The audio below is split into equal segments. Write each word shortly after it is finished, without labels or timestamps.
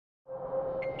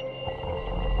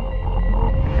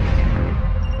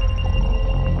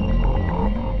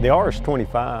The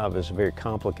RS-25 is a very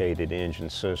complicated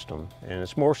engine system, and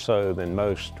it's more so than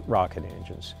most rocket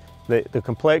engines. The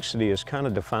complexity is kind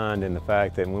of defined in the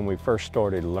fact that when we first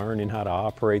started learning how to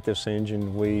operate this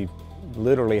engine, we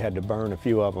literally had to burn a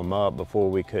few of them up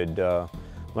before we could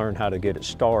learn how to get it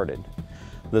started.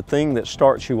 The thing that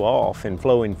starts you off in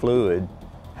flowing fluid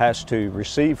has to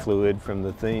receive fluid from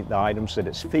the items that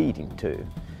it's feeding to.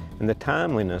 And the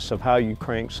timeliness of how you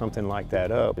crank something like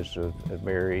that up is a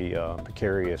very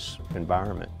precarious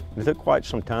environment. It took quite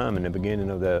some time in the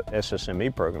beginning of the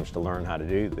SSME programs to learn how to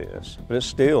do this. But it's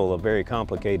still a very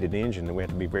complicated engine that we have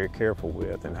to be very careful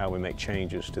with and how we make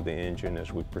changes to the engine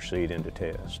as we proceed into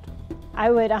test.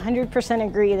 I would 100%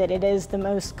 agree that it is the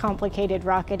most complicated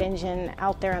rocket engine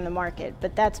out there on the market,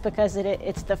 but that's because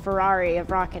it's the Ferrari of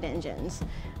rocket engines.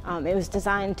 It was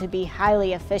designed to be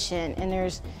highly efficient,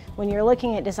 and when you're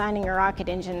looking at designing a rocket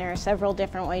engine, there are several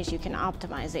different ways you can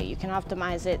optimize it. You can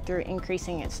optimize it through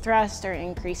increasing its thrust, or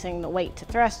increasing the weight to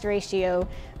thrust ratio,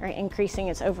 or increasing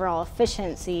its overall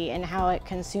efficiency and how it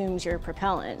consumes your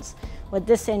propellants. With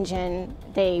this engine,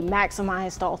 they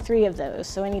maximized all three of those.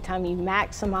 So anytime you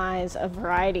maximize a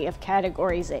variety of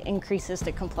categories, it increases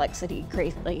the complexity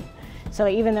greatly. So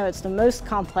even though it's the most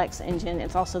complex engine,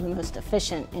 it's also the most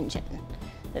efficient engine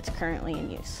that's currently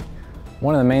in use.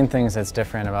 One of the main things that's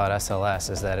different about SLS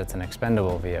is that it's an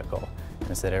expendable vehicle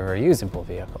instead of a reusable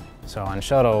vehicle. So on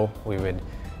shuttle, we would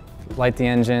light the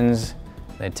engines,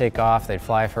 they'd take off, they'd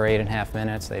fly for 8.5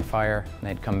 minutes, they'd fire, and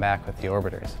they'd come back with the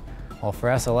orbiters. Well, for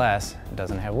SLS, it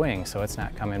doesn't have wings, so it's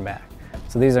not coming back.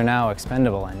 So these are now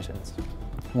expendable engines.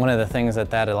 One of the things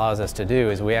that allows us to do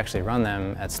is we actually run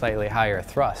them at slightly higher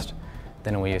thrust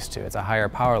than we used to. It's a higher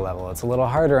power level. It's a little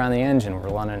harder on the engine. We're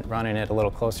running it a little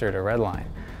closer to redline,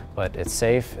 but it's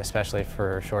safe, especially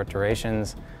for short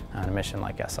durations on a mission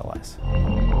like SLS.